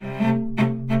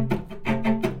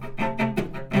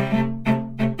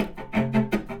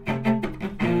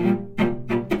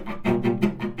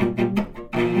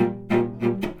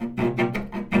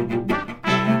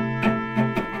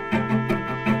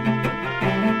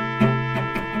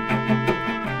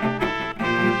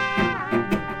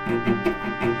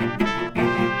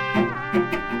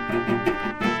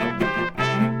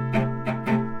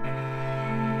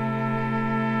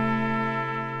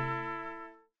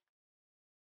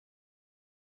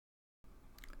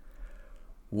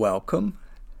Welcome,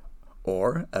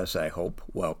 or as I hope,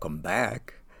 welcome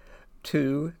back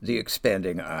to the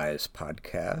Expanding Eyes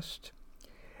podcast,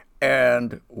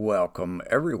 and welcome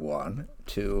everyone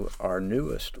to our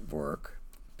newest work,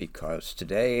 because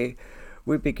today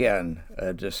we begin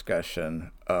a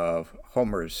discussion of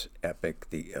Homer's epic,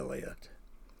 the Iliad,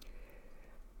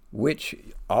 which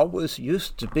always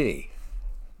used to be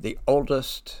the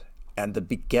oldest and the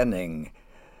beginning,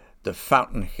 the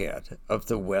fountainhead of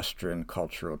the Western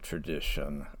cultural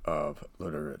tradition of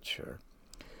literature.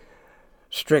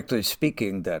 Strictly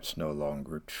speaking, that's no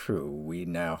longer true. We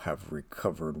now have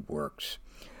recovered works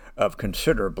of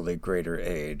considerably greater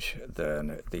age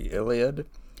than the Iliad,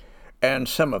 and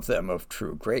some of them of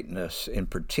true greatness, in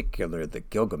particular the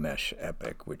Gilgamesh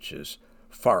epic, which is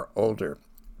far older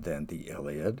than the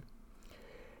Iliad,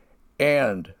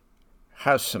 and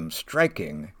has some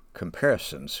striking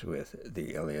comparisons with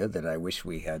the Iliad that I wish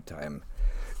we had time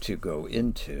to go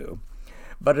into.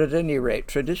 But at any rate,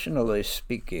 traditionally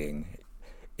speaking,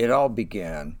 it all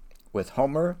began with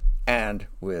Homer and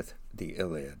with the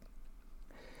Iliad.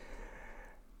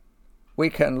 We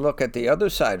can look at the other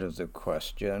side of the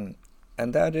question,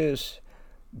 and that is,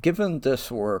 given this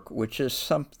work, which is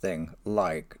something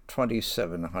like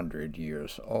 2,700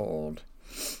 years old,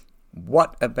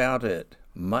 what about it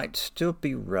might still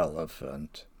be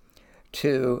relevant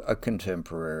to a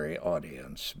contemporary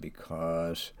audience,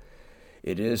 because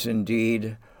it is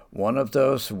indeed one of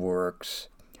those works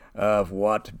of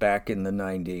what back in the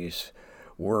 90s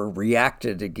were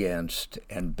reacted against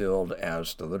and billed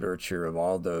as the literature of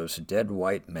all those dead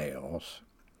white males.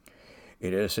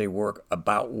 It is a work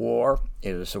about war.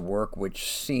 It is a work which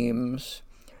seems,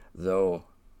 though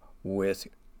with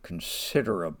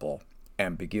considerable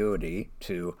ambiguity,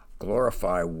 to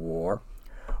glorify war,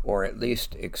 or at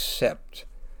least accept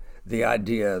the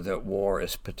idea that war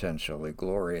is potentially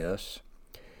glorious.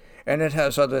 And it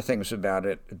has other things about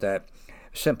it that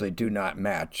simply do not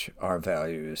match our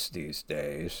values these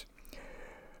days,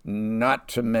 not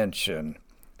to mention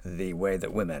the way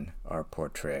that women are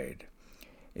portrayed.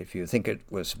 If you think it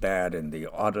was bad in the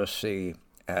Odyssey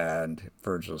and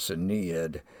Virgil's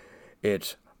Aeneid,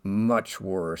 it's much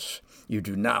worse. You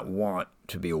do not want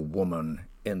to be a woman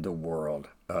in the world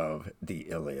of the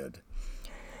Iliad.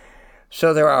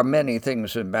 So there are many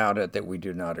things about it that we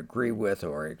do not agree with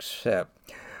or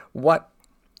accept. What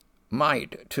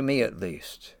might, to me at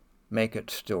least, make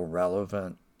it still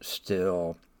relevant,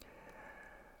 still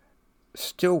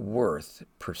worth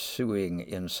pursuing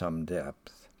in some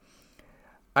depth?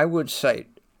 I would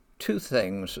cite two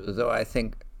things, though I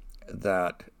think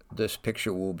that this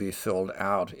picture will be filled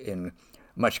out in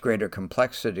much greater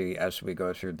complexity as we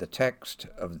go through the text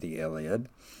of the Iliad,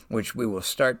 which we will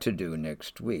start to do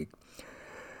next week.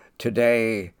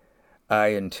 Today, I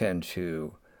intend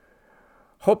to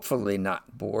hopefully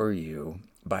not bore you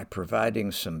by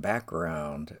providing some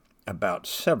background about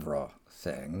several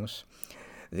things: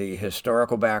 the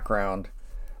historical background,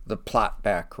 the plot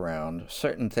background,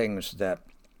 certain things that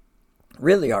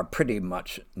really are pretty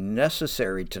much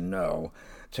necessary to know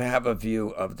to have a view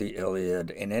of the Iliad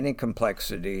in any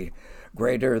complexity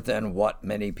greater than what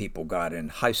many people got in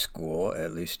high school,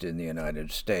 at least in the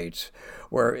United States,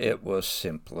 where it was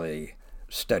simply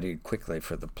studied quickly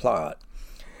for the plot.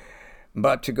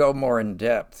 But to go more in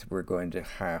depth, we're going to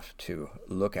have to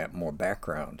look at more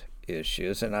background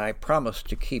issues, and I promise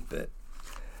to keep it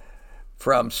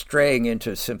from straying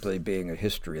into simply being a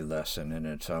history lesson in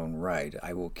its own right.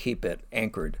 I will keep it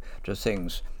anchored to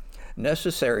things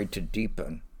necessary to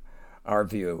deepen our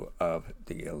view of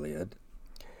the Iliad.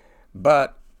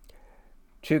 But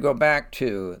to go back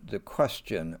to the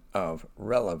question of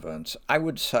relevance, I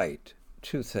would cite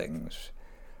two things.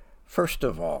 First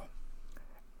of all,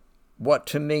 what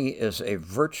to me is a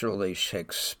virtually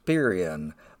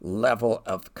Shakespearean level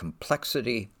of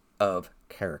complexity of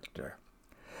character.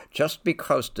 Just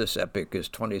because this epic is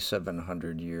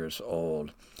 2,700 years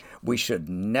old, we should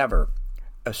never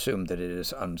assume that it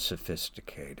is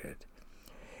unsophisticated.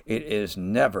 It is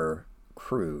never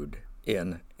crude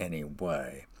in any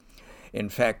way. In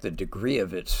fact, the degree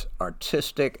of its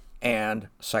artistic and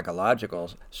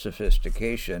psychological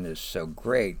sophistication is so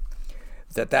great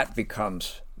that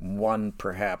becomes one,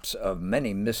 perhaps, of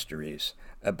many mysteries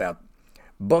about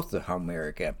both the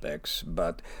Homeric epics,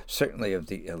 but certainly of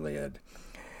the Iliad.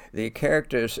 The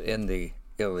characters in the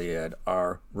Iliad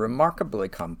are remarkably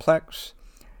complex,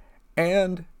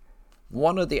 and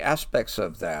one of the aspects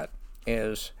of that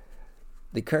is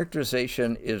the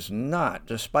characterization is not,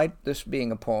 despite this being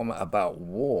a poem about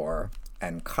war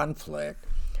and conflict,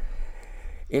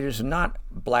 it is not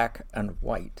black and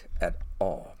white at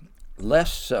all.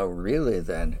 less so really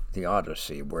than the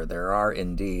Odyssey, where there are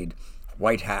indeed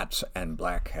white hats and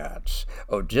black hats.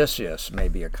 Odysseus may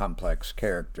be a complex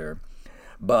character,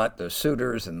 but the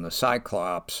suitors and the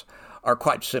Cyclops are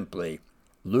quite simply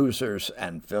losers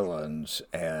and villains,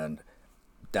 and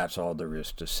that's all there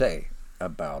is to say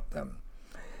about them.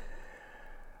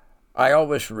 I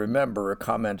always remember a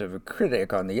comment of a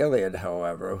critic on the Iliad,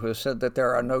 however, who said that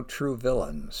there are no true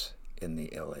villains in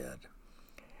the Iliad.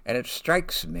 And it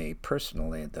strikes me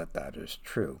personally that that is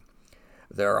true.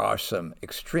 There are some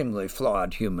extremely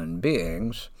flawed human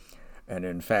beings, and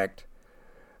in fact,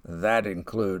 that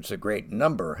includes a great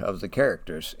number of the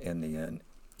characters in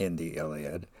the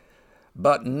Iliad,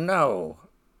 but no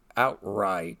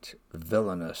outright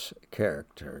villainous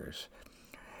characters.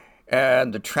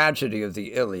 And the tragedy of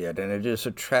the Iliad, and it is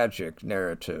a tragic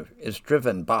narrative, is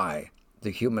driven by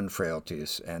the human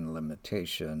frailties and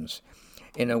limitations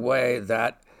in a way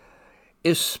that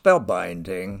is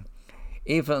spellbinding,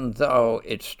 even though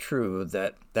it's true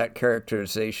that that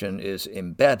characterization is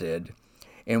embedded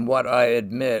in what I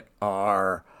admit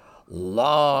are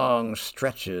long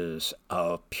stretches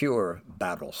of pure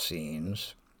battle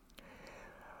scenes,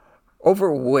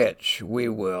 over which we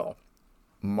will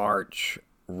march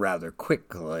rather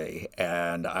quickly,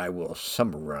 and I will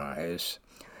summarize.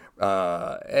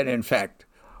 And in fact,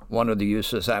 one of the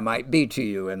uses I might be to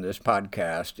you in this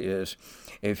podcast is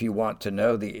if you want to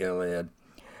know the Iliad,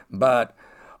 but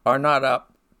are not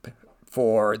up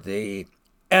for the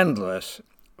endless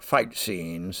fight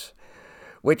scenes,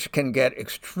 which can get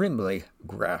extremely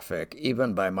graphic,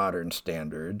 even by modern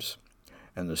standards,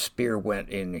 and the spear went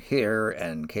in here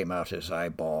and came out his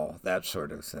eyeball, that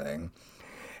sort of thing.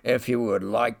 If you would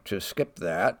like to skip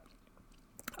that,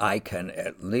 I can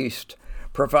at least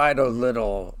provide a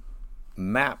little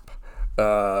map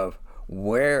of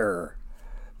where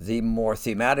the more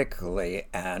thematically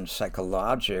and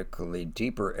psychologically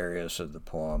deeper areas of the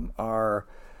poem are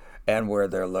and where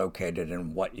they're located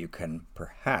and what you can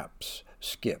perhaps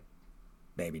skip.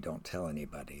 Maybe don't tell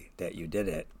anybody that you did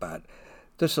it, but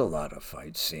there's a lot of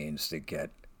fight scenes that get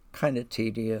kind of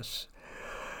tedious.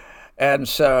 And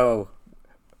so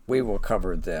we will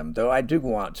cover them, though I do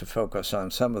want to focus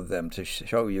on some of them to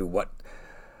show you what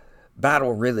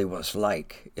battle really was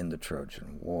like in the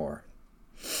Trojan War.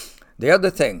 The other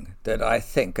thing that I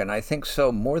think, and I think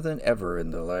so more than ever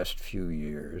in the last few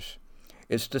years,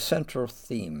 is the central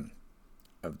theme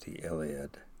of the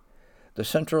Iliad. The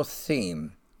central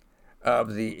theme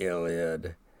of the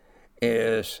Iliad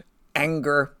is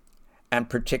anger, and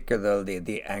particularly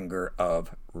the anger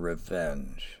of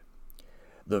revenge.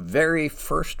 The very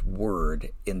first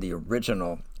word in the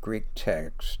original Greek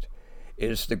text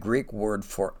is the Greek word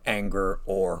for anger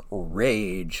or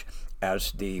rage,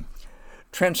 as the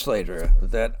translator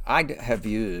that I have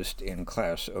used in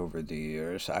class over the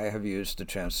years. I have used the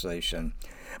translation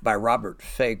by Robert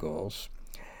Fagles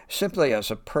simply as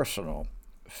a personal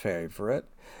favorite.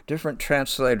 Different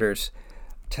translators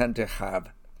tend to have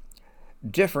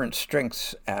different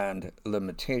strengths and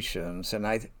limitations, and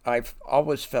I've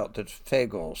always felt that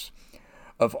Fagles,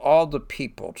 of all the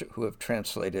people who have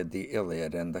translated the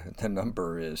Iliad, and the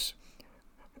number is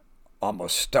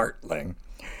almost startling,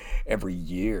 every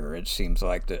year it seems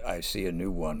like that I see a new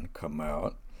one come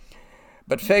out,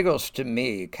 but Fagles to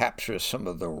me captures some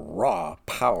of the raw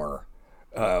power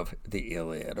of the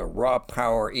Iliad, a raw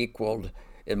power equaled,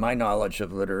 in my knowledge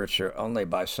of literature, only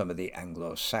by some of the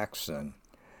Anglo-Saxon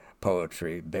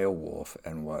poetry, Beowulf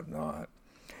and whatnot.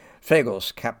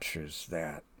 Fagles captures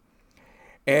that.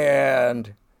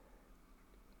 And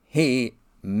he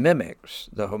mimics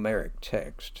the Homeric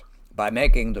text by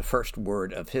making the first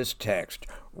word of his text,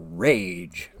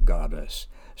 rage, goddess.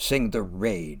 Sing the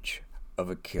rage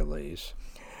of Achilles.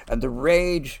 And the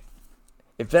rage,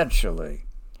 eventually,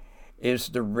 is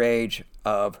the rage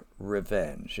of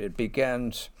revenge. It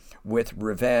begins with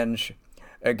revenge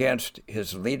against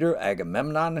his leader,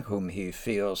 Agamemnon, whom he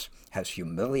feels has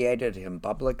humiliated him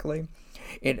publicly.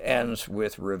 It ends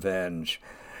with revenge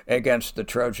against the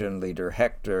Trojan leader,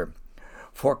 Hector,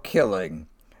 for killing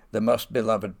the most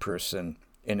beloved person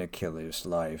in Achilles'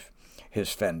 life,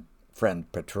 his friend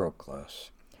Patroclus.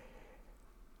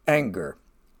 Anger,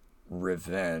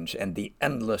 revenge, and the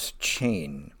endless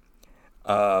chain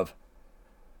of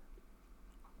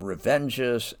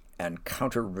revenges and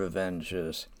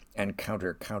counter-revenges and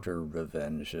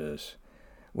counter-revenges.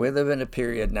 We live in a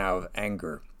period now of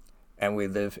anger, and we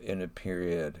live in a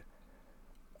period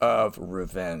of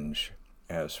revenge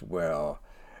as well.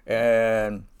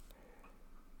 And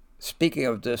speaking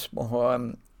of this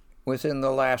poem, within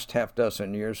the last half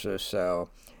dozen years or so,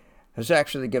 has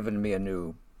actually given me a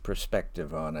new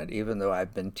perspective on it, even though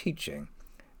I've been teaching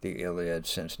the Iliad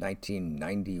since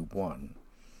 1991.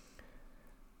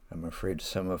 I'm afraid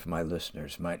some of my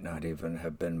listeners might not even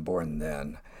have been born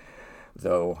then,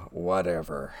 though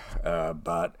whatever.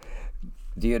 But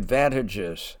the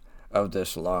advantages of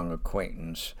this long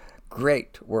acquaintance,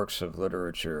 great works of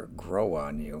literature grow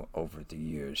on you over the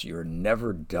years. You're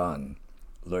never done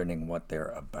learning what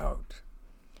they're about.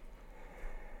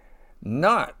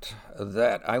 Not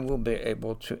that I will be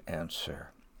able to answer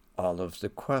all of the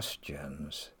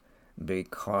questions,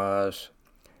 because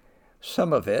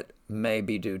some of it may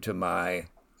be due to my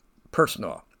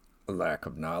personal lack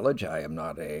of knowledge. I am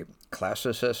not a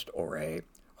classicist or a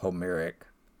Homeric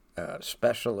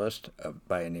specialist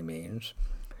by any means.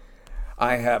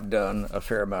 I have done a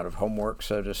fair amount of homework,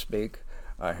 so to speak.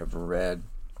 I have read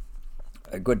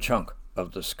a good chunk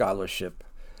of the scholarship,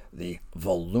 the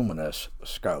voluminous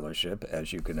scholarship,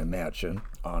 as you can imagine,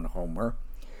 on Homer.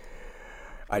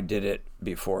 I did it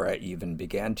before I even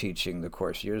began teaching the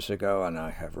course years ago, and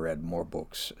I have read more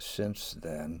books since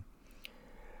then.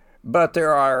 But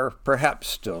there are perhaps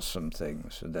still some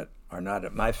things that are not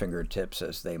at my fingertips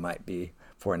as they might be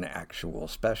for an actual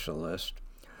specialist.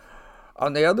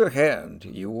 On the other hand,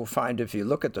 you will find if you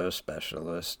look at those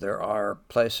specialists, there are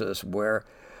places where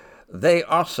they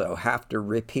also have to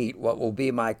repeat what will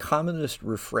be my commonest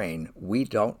refrain: we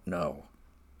don't know.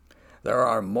 There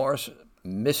are more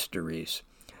mysteries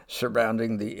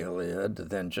surrounding the Iliad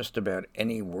than just about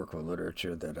any work of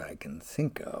literature that I can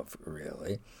think of,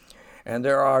 really. And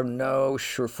there are no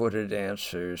sure-footed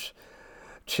answers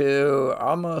to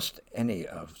almost any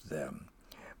of them.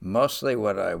 Mostly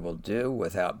what I will do,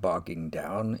 without bogging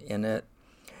down in it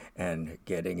and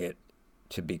getting it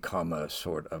to become a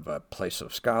sort of a place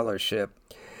of scholarship,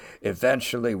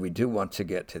 eventually we do want to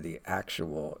get to the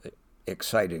actual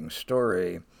exciting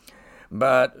story.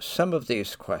 But some of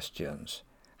these questions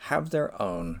have their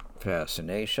own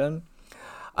fascination.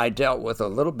 I dealt with a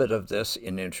little bit of this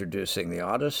in introducing the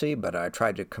Odyssey, but I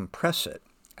tried to compress it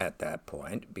at that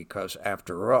point because,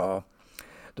 after all,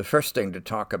 the first thing to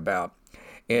talk about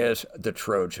is the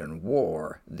Trojan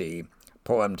War. The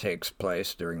poem takes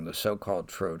place during the so-called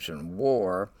Trojan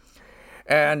War,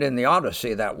 and in the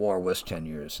Odyssey, that war was 10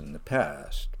 years in the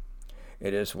past.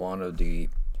 It is one of the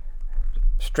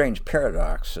strange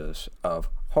paradoxes of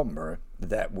Homer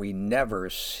that we never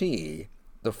see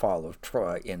the fall of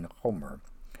Troy in Homer.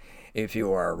 If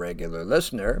you are a regular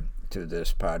listener to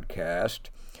this podcast,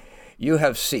 you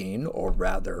have seen, or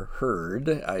rather heard,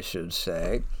 I should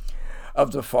say,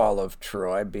 of the fall of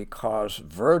Troy, because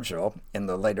Virgil, in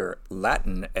the later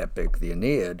Latin epic, the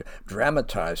Aeneid,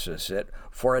 dramatizes it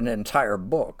for an entire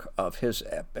book of his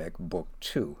epic, Book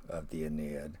 2 of the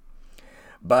Aeneid.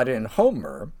 But in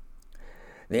Homer,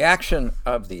 the action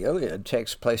of the Iliad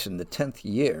takes place in the 10th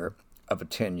year of a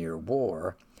 10-year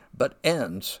war, but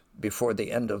ends before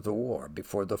the end of the war,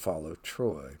 before the fall of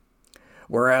Troy.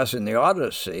 Whereas in the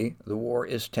Odyssey, the war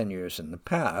is 10 years in the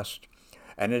past,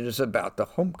 and it is about the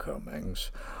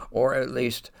homecomings, or at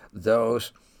least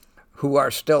those who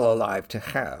are still alive to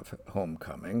have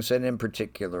homecomings, and in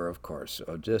particular, of course,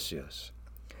 Odysseus.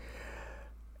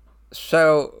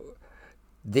 So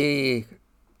the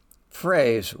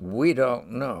phrase, "we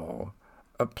don't know,"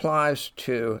 applies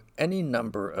to any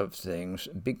number of things,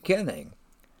 beginning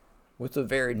with the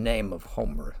very name of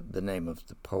Homer, the name of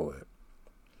the poet.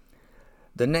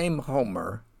 The name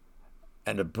Homer,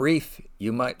 and a brief,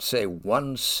 you might say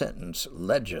one-sentence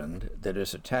legend that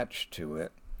is attached to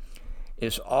it,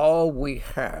 is all we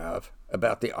have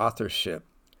about the authorship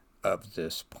of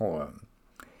this poem.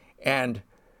 And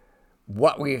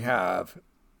what we have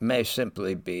may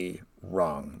simply be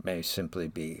wrong, may simply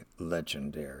be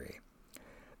legendary.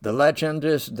 The legend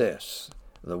is this,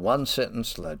 the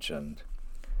one-sentence legend,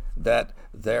 that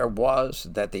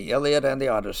the Iliad and the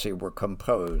Odyssey were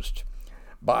composed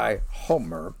by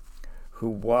Homer, who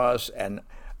was an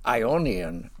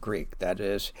Ionian Greek, that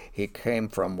is, he came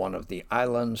from one of the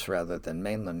islands rather than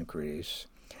mainland Greece,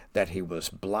 that he was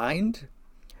blind,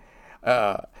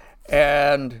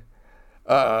 and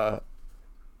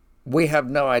we have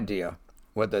no idea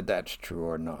whether that's true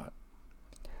or not.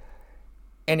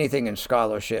 Anything in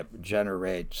scholarship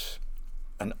generates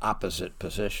an opposite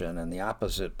position, and the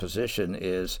opposite position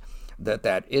is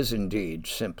that is indeed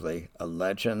simply a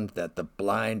legend, that the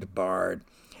blind bard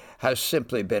has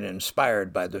simply been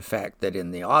inspired by the fact that in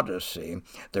the Odyssey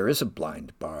there is a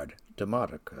blind bard,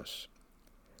 Demodocus.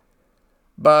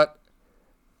 But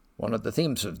one of the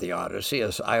themes of the Odyssey,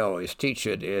 as I always teach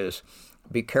it, is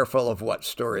be careful of what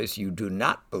stories you do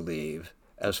not believe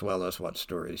as well as what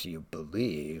stories you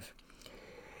believe.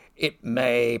 It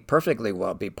may perfectly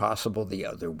well be possible the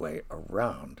other way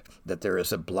around, that there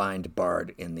is a blind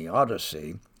bard in the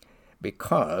Odyssey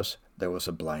because there was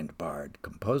a blind bard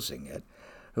composing it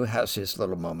who has his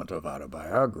little moment of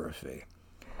autobiography.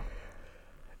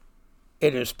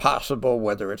 It is possible.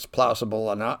 Whether it's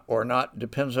plausible or not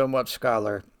depends on what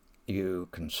scholar you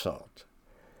consult.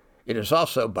 It is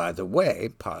also, by the way,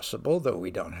 possible, though we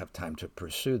don't have time to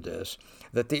pursue this,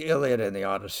 that the Iliad and the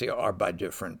Odyssey are by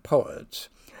different poets,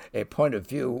 a point of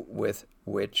view with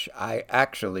which I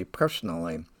actually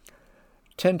personally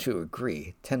tend to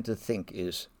agree, tend to think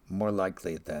is more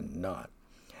likely than not.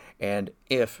 And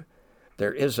if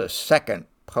there is a second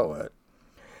poet,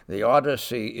 the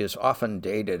Odyssey is often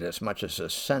dated as much as a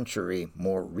century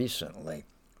more recently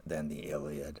than the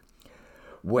Iliad.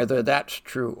 Whether that's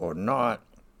true or not,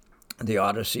 the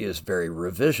Odyssey is very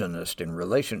revisionist in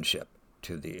relationship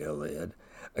to the Iliad,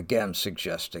 again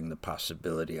suggesting the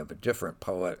possibility of a different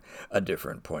poet, a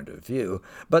different point of view,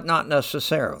 but not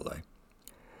necessarily.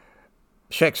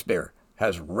 Shakespeare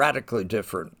has radically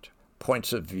different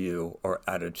points of view or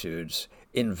attitudes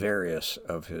in various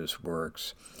of his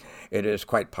works. It is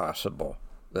quite possible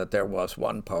that there was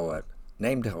one poet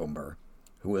named Homer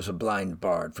who was a blind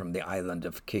bard from the island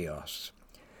of Chios,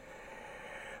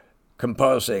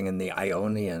 composing in the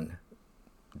Ionian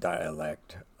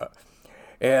dialect.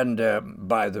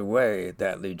 By the way,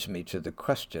 that leads me to the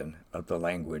question of the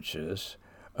languages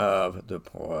of the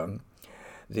poem.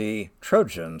 The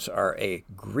Trojans are a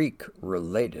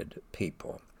Greek-related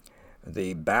people.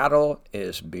 The battle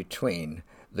is between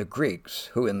the Greeks,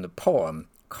 who in the poem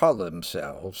call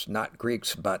themselves not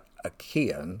Greeks but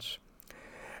Achaeans,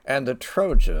 and the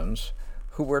Trojans,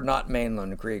 who were not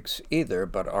mainland Greeks either,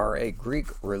 but are a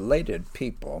Greek-related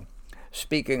people,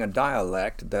 speaking a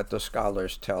dialect that the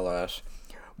scholars tell us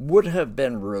would have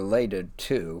been related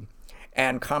to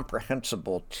and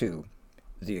comprehensible to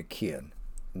the Achaean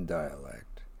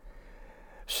dialect.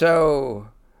 So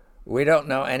we don't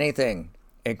know anything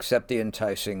except the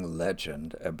enticing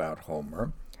legend about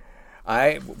Homer.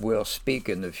 I will speak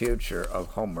in the future of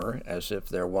Homer as if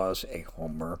there was a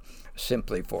Homer,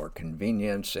 simply for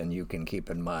convenience, and you can keep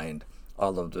in mind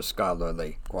all of the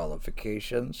scholarly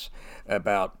qualifications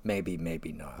about maybe,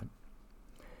 maybe not.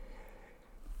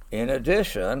 In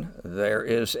addition, there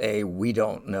is a we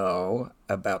don't know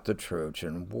about the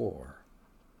Trojan War.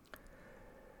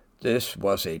 This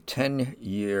was a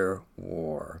 10-year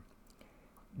war.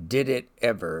 Did it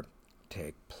ever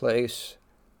take place?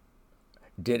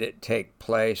 Did it take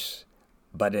place,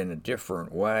 but in a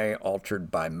different way,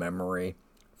 altered by memory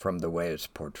from the way it's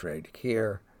portrayed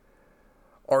here?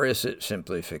 Or is it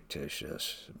simply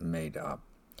fictitious, made up?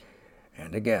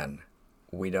 And again,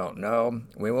 we don't know.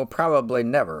 We will probably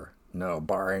never know,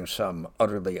 barring some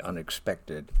utterly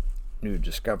unexpected new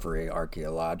discovery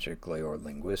archaeologically or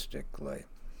linguistically.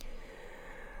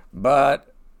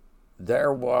 But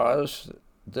there was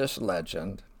this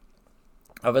legend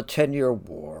of a 10-year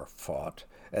war fought,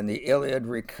 and the Iliad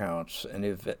recounts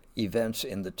events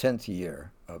in the 10th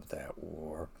year of that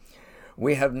war.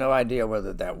 We have no idea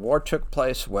whether that war took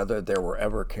place, whether there were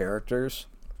ever characters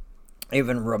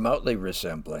even remotely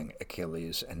resembling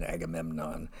Achilles and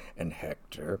Agamemnon and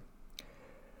Hector.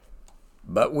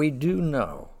 But we do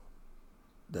know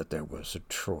that there was a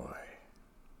Troy.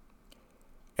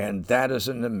 And that is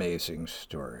an amazing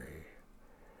story.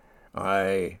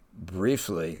 I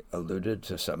briefly alluded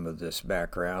to some of this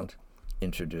background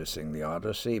introducing the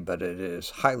Odyssey, but it is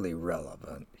highly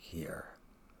relevant here.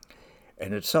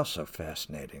 And it's also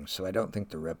fascinating, so I don't think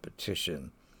the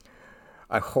repetition,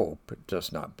 I hope,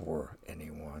 does not bore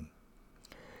anyone.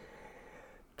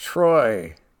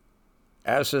 Troy,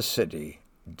 as a city,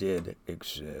 did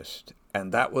exist,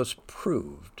 and that was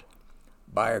proved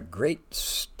by a great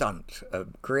stunt, a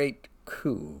great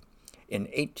coup in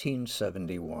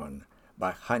 1871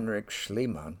 by Heinrich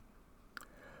Schliemann,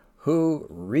 who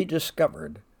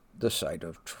rediscovered the site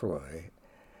of Troy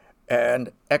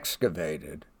and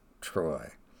excavated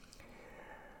Troy.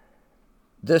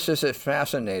 This is a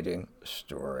fascinating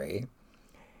story.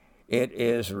 It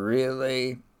is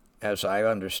really, as I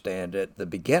understand it, the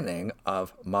beginning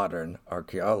of modern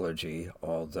archaeology,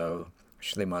 although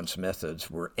Schliemann's methods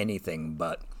were anything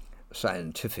but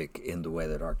scientific in the way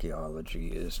that archaeology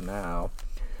is now.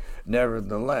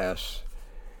 Nevertheless,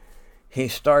 he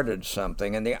started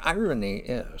something, and the irony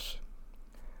is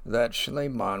that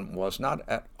Schliemann was not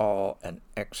at all an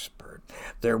expert.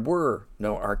 There were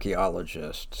no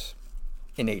archaeologists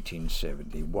in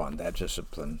 1871. That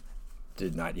discipline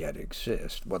did not yet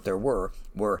exist. What there were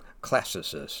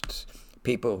classicists,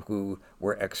 people who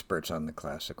were experts on the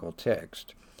classical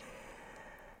text.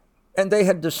 And they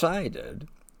had decided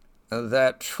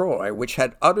that Troy, which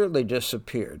had utterly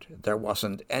disappeared, there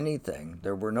wasn't anything,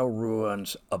 there were no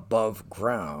ruins above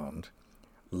ground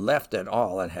left at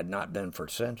all and had not been for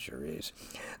centuries,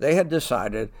 they had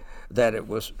decided that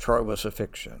Troy was a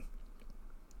fiction.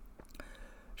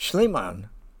 Schliemann,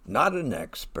 not an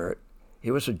expert,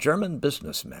 he was a German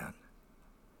businessman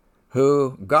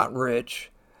who got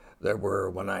rich. There were,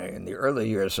 in the early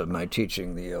years of my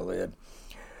teaching the Iliad,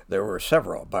 there were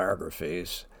several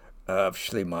biographies of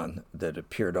Schliemann that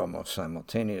appeared almost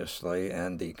simultaneously,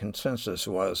 and the consensus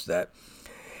was that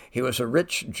he was a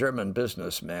rich German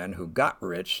businessman who got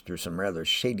rich through some rather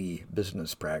shady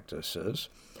business practices,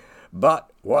 but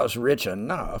was rich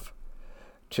enough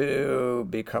to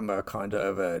become a kind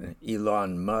of an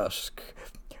Elon Musk,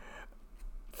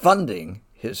 funding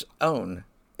his own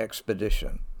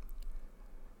expedition.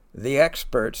 The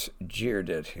experts jeered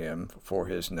at him for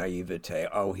his naivete.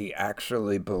 Oh, he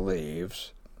actually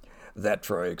believes that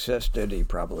Troy existed. He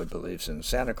probably believes in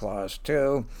Santa Claus,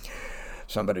 too.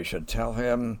 Somebody should tell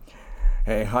him,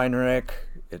 hey, Heinrich,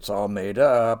 it's all made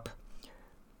up.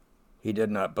 He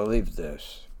did not believe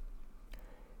this.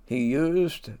 He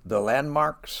used the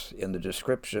landmarks in the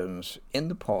descriptions in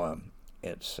the poem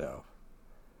itself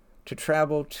to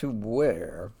travel to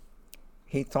where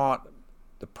he thought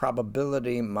the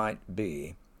probability might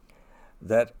be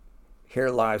that here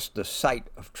lies the site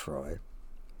of Troy,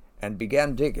 and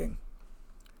began digging,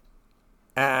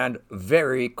 and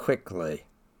very quickly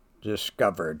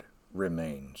discovered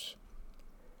remains.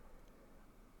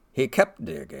 He kept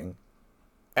digging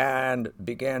and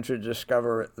began to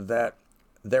discover that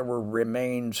there were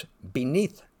remains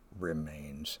beneath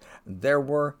remains. There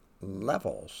were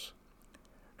levels.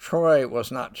 Troy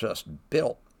was not just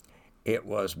built, it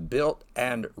was built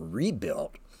and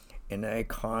rebuilt in a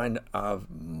kind of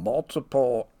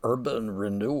multiple urban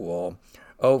renewal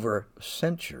over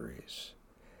centuries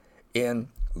in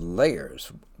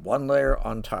layers, one layer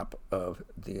on top of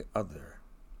the other.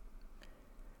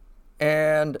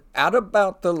 And at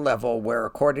about the level where,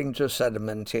 according to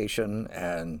sedimentation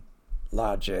and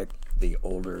logic, the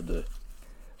older the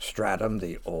stratum,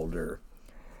 the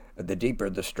deeper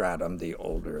the stratum, the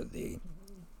older the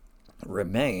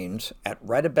remains, at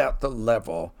right about the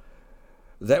level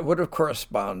that would have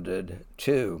corresponded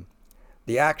to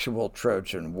the actual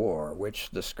Trojan War, which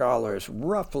the scholars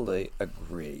roughly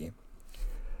agree,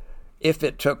 if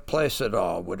it took place at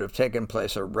all, would have taken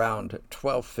place around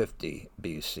 1250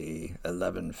 BC,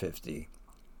 1150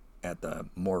 at the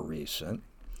more recent.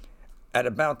 At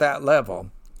about that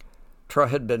level, Troy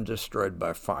had been destroyed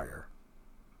by fire.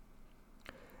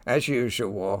 As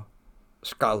usual,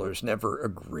 scholars never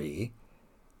agree.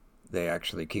 They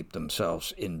actually keep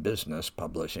themselves in business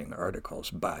publishing articles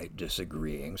by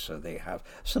disagreeing, so they have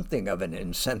something of an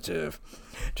incentive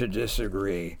to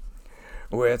disagree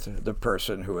with the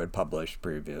person who had published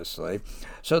previously.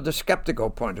 So the skeptical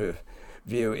point of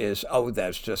view is, oh,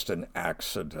 that's just an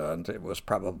accident. It was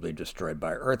probably destroyed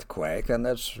by earthquake, and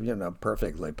that's,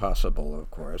 perfectly possible, of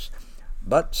course,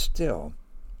 but still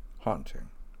haunting.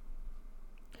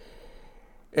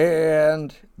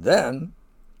 And then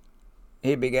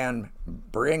he began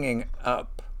bringing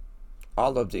up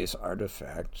all of these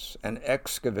artifacts and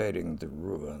excavating the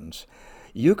ruins.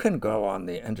 You can go on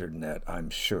the internet, I'm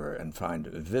sure, and find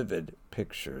vivid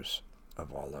pictures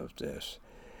of all of this.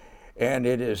 And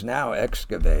it is now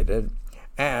excavated,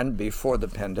 and before the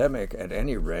pandemic, at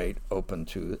any rate, open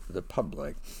to the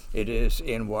public. It is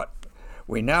in what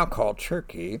we now call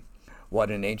Turkey,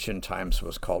 what in ancient times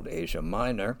was called Asia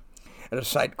Minor, at a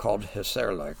site called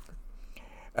Hissarlik.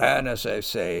 And as I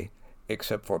say,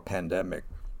 except for pandemic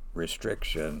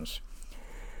restrictions,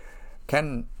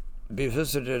 can be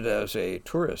visited as a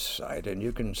tourist site, and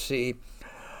you can see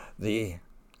the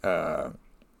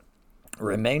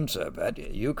remains of it.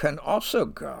 You can also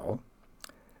go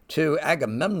to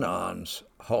Agamemnon's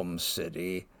home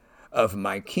city of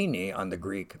Mycenae on the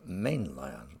Greek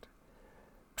mainland.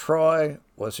 Troy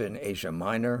was in Asia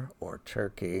Minor, or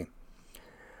Turkey.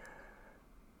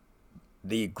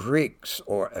 The Greeks,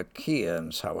 or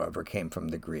Achaeans, however, came from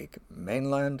the Greek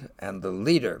mainland, and the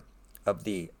leader of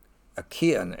the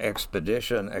Achaean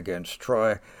expedition against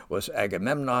Troy was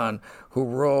Agamemnon, who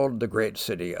ruled the great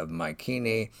city of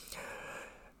Mycenae.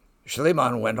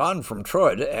 Schliemann went on from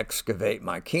Troy to excavate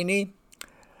Mycenae.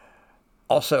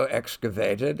 Also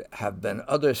excavated have been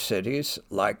other cities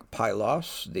like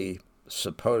Pylos, the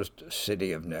supposed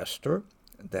city of Nestor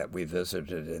that we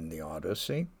visited in the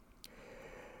Odyssey.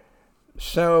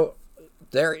 So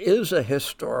there is a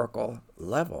historical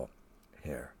level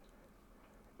here.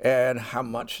 And how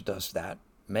much does that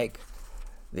make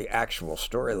the actual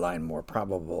storyline more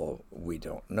probable? We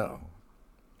don't know.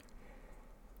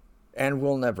 And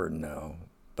we'll never know,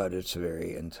 but it's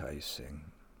very enticing.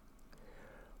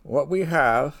 What we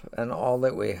have, and all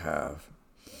that we have,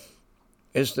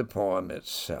 is the poem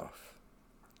itself.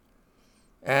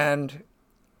 And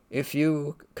if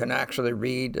you can actually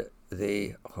read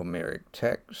the Homeric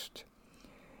text,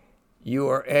 you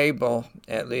are able,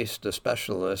 at least the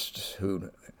specialists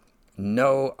who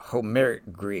know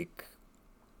Homeric Greek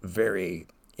very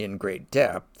in great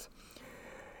depth,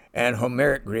 and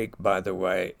Homeric Greek, by the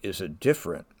way, is a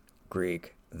different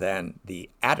Greek than the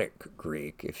Attic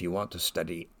Greek, if you want to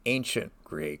study ancient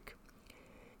Greek,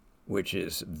 which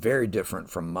is very different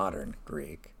from modern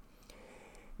Greek.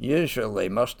 Usually,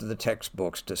 most of the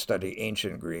textbooks to study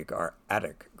ancient Greek are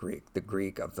Attic Greek, the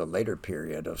Greek of the later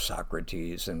period of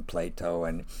Socrates and Plato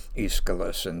and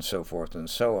Aeschylus and so forth and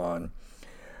so on.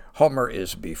 Homer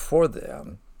is before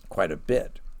them, quite a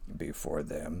bit before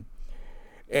them,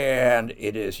 and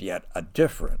it is yet a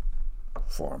different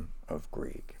form of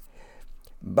Greek.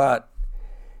 But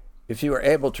if you are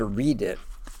able to read it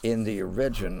in the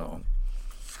original,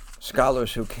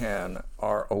 scholars who can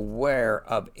are aware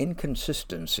of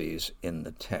inconsistencies in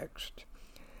the text.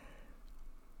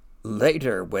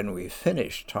 Later, when we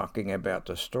finish talking about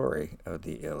the story of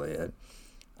the Iliad,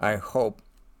 I hope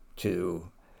to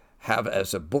have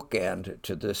as a bookend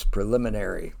to this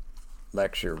preliminary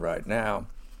lecture right now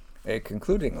a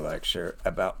concluding lecture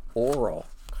about oral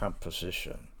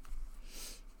composition.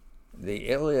 The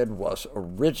Iliad was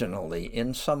originally,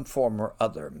 in some form or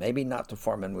other, maybe not the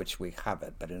form in which we have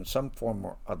it, but in some form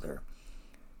or other,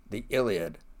 the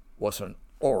Iliad was an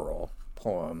oral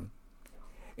poem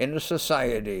in a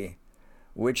society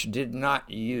which did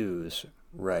not use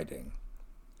writing.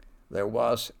 There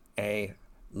was a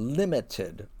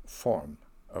limited form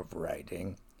of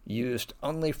writing used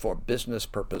only for business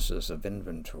purposes of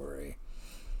inventory,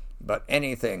 but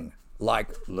anything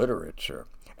like literature,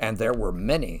 and there were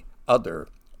many other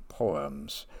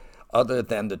poems other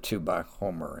than the two by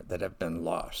Homer that have been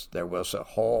lost. There was a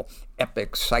whole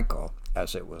epic cycle,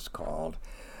 as it was called,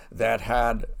 that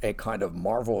had a kind of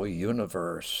Marvel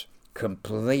Universe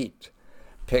complete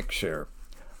picture,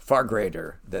 far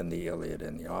greater than the Iliad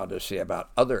and the Odyssey,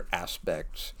 about other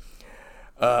aspects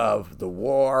of the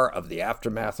war, of the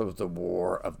aftermath of the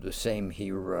war, of the same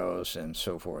heroes, and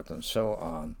so forth and so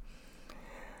on.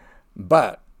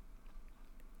 But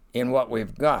in what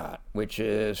we've got, which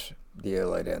is the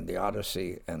Iliad and the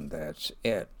Odyssey, and that's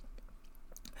it,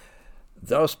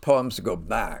 those poems go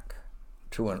back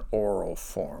to an oral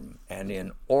form. And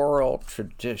in oral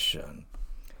tradition,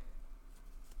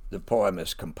 the poem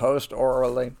is composed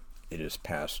orally, it is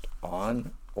passed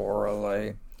on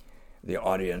orally, the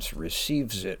audience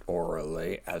receives it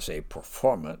orally as a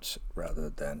performance rather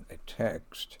than a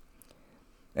text.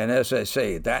 And as I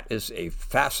say, that is a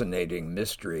fascinating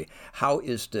mystery. How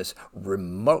is this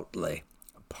remotely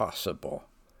possible?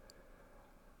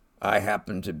 I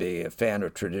happen to be a fan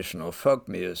of traditional folk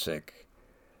music,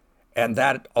 and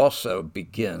that also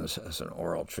begins as an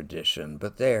oral tradition.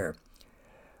 But there,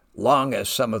 long as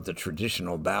some of the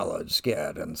traditional ballads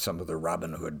get, and some of the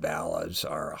Robin Hood ballads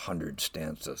are 100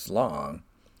 stanzas long,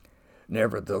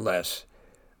 nevertheless,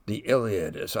 the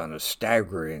Iliad is on a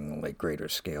staggeringly greater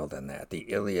scale than that.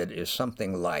 The Iliad is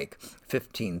something like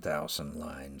 15,000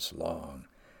 lines long.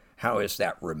 How is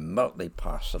that remotely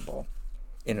possible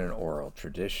in an oral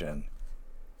tradition?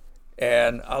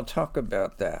 And I'll talk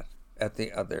about that at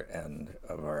the other end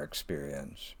of our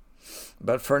experience.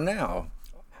 But for now,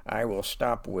 I will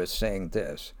stop with saying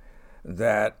this,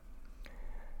 that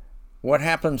what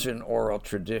happens in oral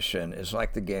tradition is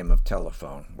like the game of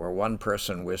telephone, where one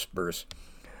person whispers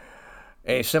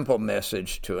a simple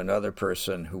message to another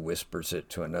person who whispers it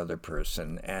to another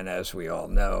person. And as we all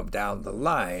know, down the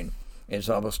line, it's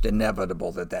almost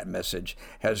inevitable that that message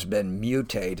has been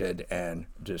mutated and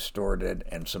distorted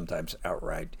and sometimes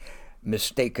outright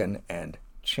mistaken and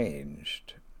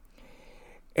changed.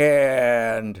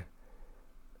 And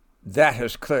that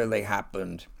has clearly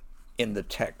happened in the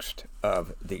text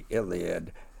of the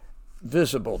Iliad,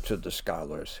 visible to the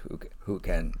scholars who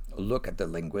can look at the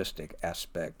linguistic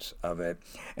aspects of it,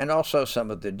 and also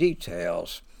some of the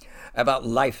details about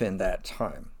life in that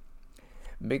time.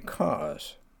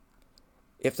 Because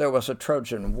if there was a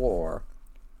Trojan War,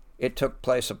 it took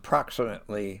place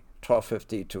approximately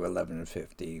 1250 to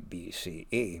 1150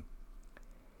 BCE.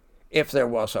 If there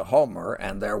was a Homer,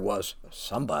 and there was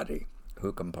somebody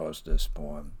who composed this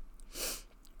poem,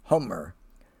 Homer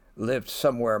lived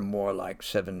somewhere more like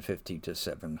 750 to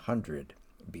 700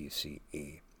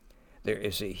 BCE. There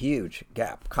is a huge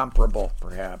gap, comparable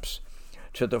perhaps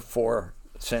to the 4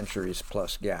 centuries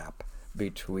plus gap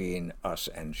between us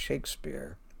and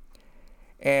Shakespeare.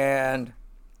 And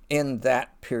in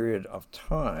that period of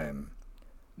time,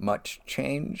 much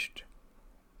changed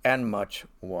and much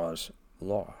was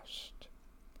lost.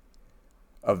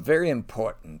 A very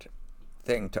important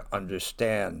thing to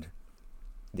understand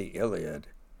the Iliad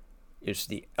is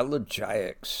the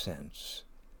elegiac sense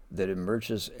that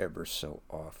emerges ever so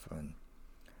often.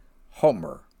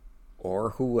 Homer,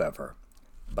 or whoever,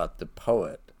 but the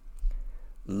poet,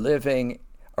 living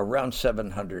around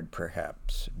 700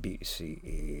 perhaps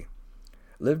BCE,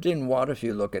 lived in what, if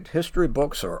you look at history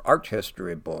books or art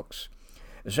history books,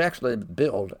 is actually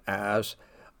billed as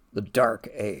the Dark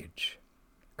Age,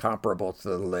 comparable to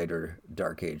the later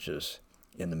Dark Ages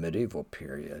in the medieval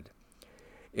period.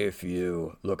 If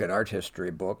you look at art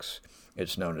history books,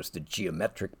 it's known as the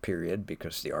geometric period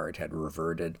because the art had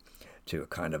reverted to a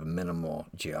kind of minimal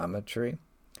geometry.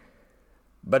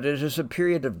 But it is a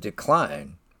period of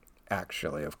decline,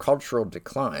 actually, of cultural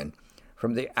decline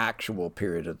from the actual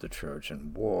period of the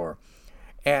Trojan War.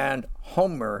 And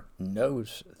Homer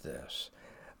knows this.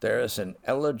 There is an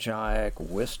elegiac,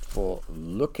 wistful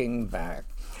looking back.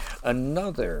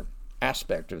 Another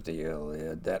aspect of the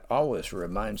Iliad that always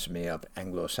reminds me of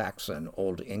Anglo-Saxon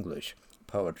Old English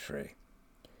poetry.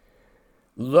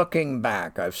 Looking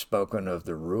back, I've spoken of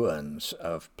the ruins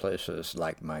of places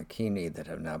like Mycenae that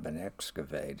have now been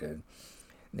excavated.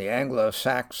 The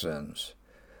Anglo-Saxons,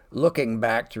 looking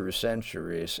back through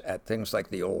centuries at things like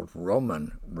the old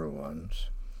Roman ruins,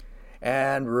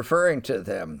 and referring to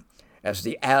them as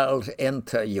the Auld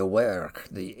Enta Werk,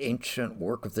 the ancient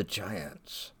work of the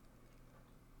giants.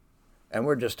 And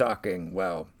we're just talking,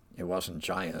 well, it wasn't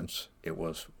giants, it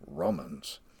was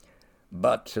Romans.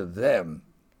 But to them,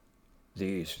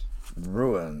 these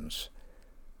ruins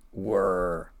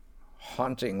were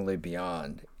hauntingly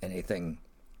beyond anything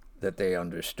that they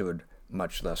understood,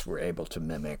 much less were able to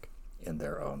mimic in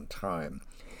their own time.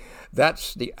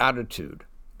 That's the attitude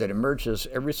that emerges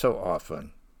every so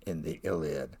often in the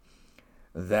Iliad,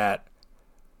 that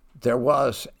there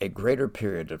was a greater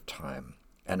period of time,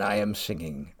 and I am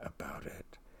singing about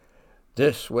it.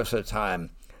 This was a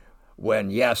time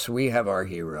when, yes, we have our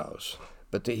heroes,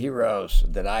 but the heroes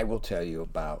that I will tell you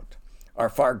about are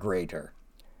far greater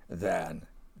than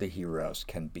the heroes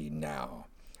can be now,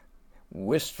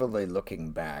 wistfully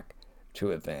looking back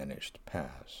to a vanished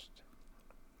past.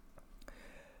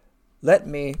 Let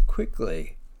me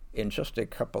quickly, in just a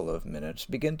couple of minutes,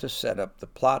 begin to set up the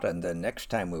plot, and then next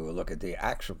time we will look at the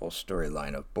actual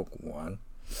storyline of Book 1.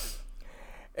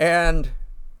 And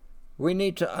we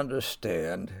need to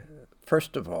understand,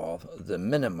 first of all, the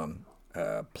minimum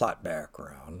plot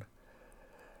background,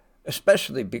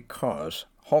 especially because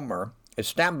Homer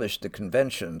established the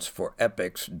conventions for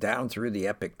epics down through the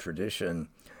epic tradition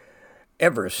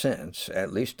ever since,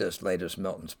 at least as late as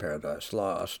Milton's Paradise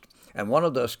Lost. And one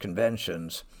of those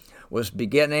conventions was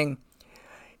beginning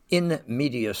in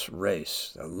medias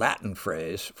res, a Latin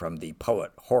phrase from the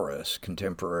poet Horace,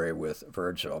 contemporary with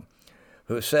Virgil,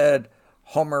 who said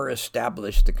Homer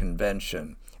established the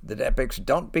convention that epics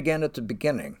don't begin at the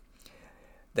beginning.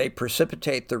 They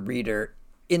precipitate the reader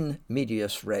in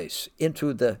medias res,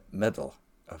 into the middle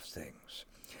of things.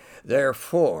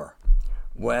 Therefore,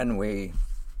 when we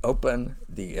open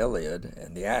the Iliad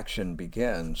and the action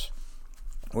begins,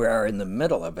 we are in the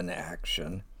middle of an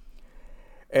action,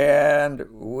 and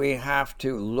we have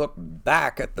to look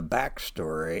back at the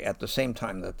backstory at the same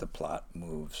time that the plot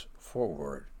moves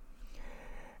forward.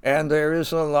 And there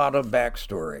is a lot of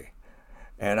backstory,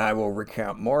 and I will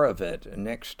recount more of it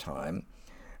next time.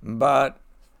 But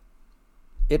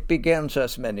it begins,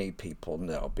 as many people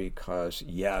know, because,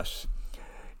 yes,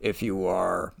 if you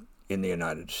are in the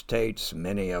United States,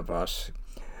 many of us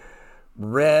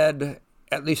read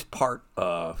at least part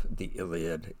of the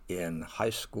Iliad in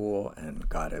high school and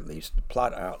got at least the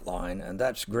plot outline, and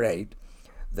that's great,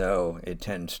 though it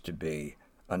tends to be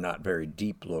a not very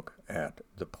deep look at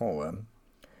the poem.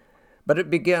 But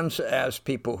it begins, as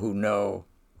people who know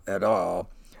at all,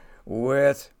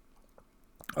 with,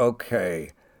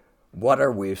 okay, what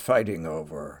are we fighting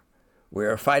over? We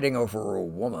are fighting over a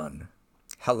woman,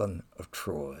 Helen of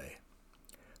Troy,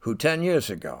 who 10 years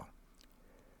ago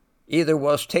either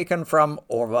was taken from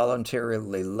or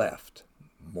voluntarily left,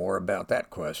 more about that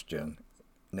question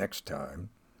next time,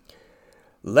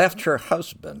 left her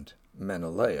husband,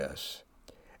 Menelaus,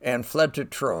 and fled to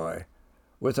Troy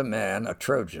with a man, a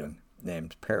Trojan,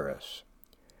 named Paris.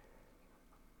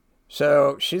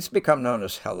 So she's become known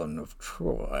as Helen of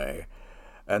Troy,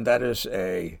 and that is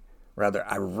a rather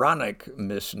ironic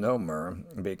misnomer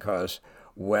because,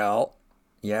 well,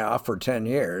 yeah, for 10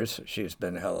 years she's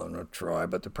been Helen of Troy,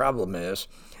 but the problem is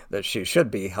that she should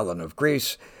be Helen of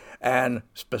Greece, And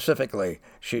specifically,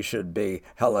 she should be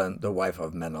Helen, the wife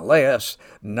of Menelaus,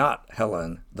 not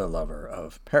Helen, the lover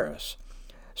of Paris.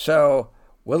 So,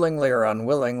 willingly or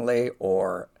unwillingly,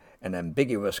 or an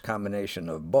ambiguous combination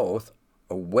of both,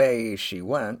 away she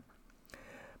went.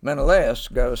 Menelaus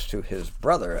goes to his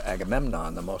brother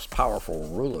Agamemnon, the most powerful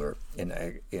ruler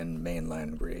in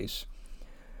mainland Greece,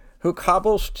 who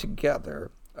cobbles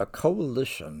together a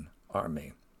coalition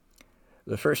army.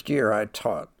 The first year I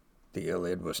taught the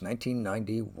Iliad was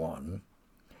 1991,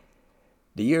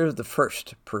 the year of the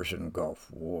first Persian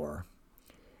Gulf War,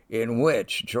 in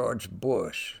which George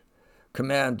Bush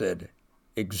commanded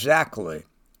exactly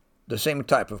the same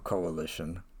type of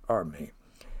coalition army.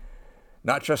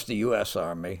 Not just the U.S.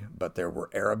 Army, but there were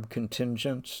Arab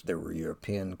contingents, there were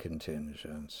European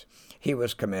contingents. He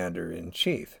was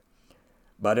commander-in-chief.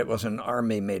 But it was an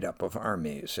army made up of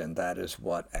armies, and that is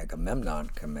what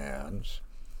Agamemnon commands.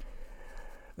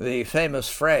 The famous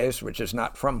phrase, which is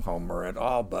not from Homer at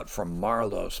all, but from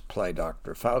Marlowe's play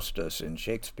Dr. Faustus in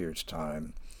Shakespeare's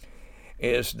time,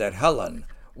 is that Helen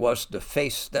was the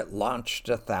face that launched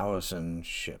 1,000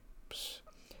 ships.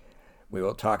 We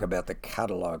will talk about the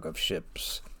catalog of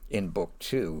ships in Book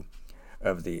 2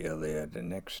 of the Iliad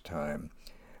next time.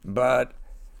 But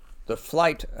the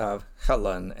flight of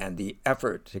Helen and the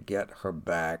effort to get her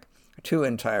back, 2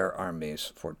 entire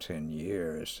armies for 10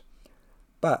 years.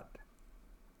 But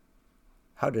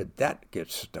how did that get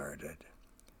started?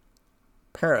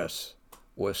 Paris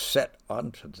was set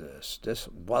onto this. This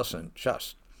wasn't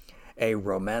just a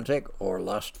romantic or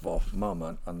lustful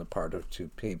moment on the part of 2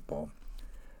 people.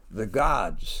 The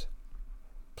gods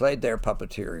played their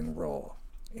puppeteering role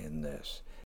in this.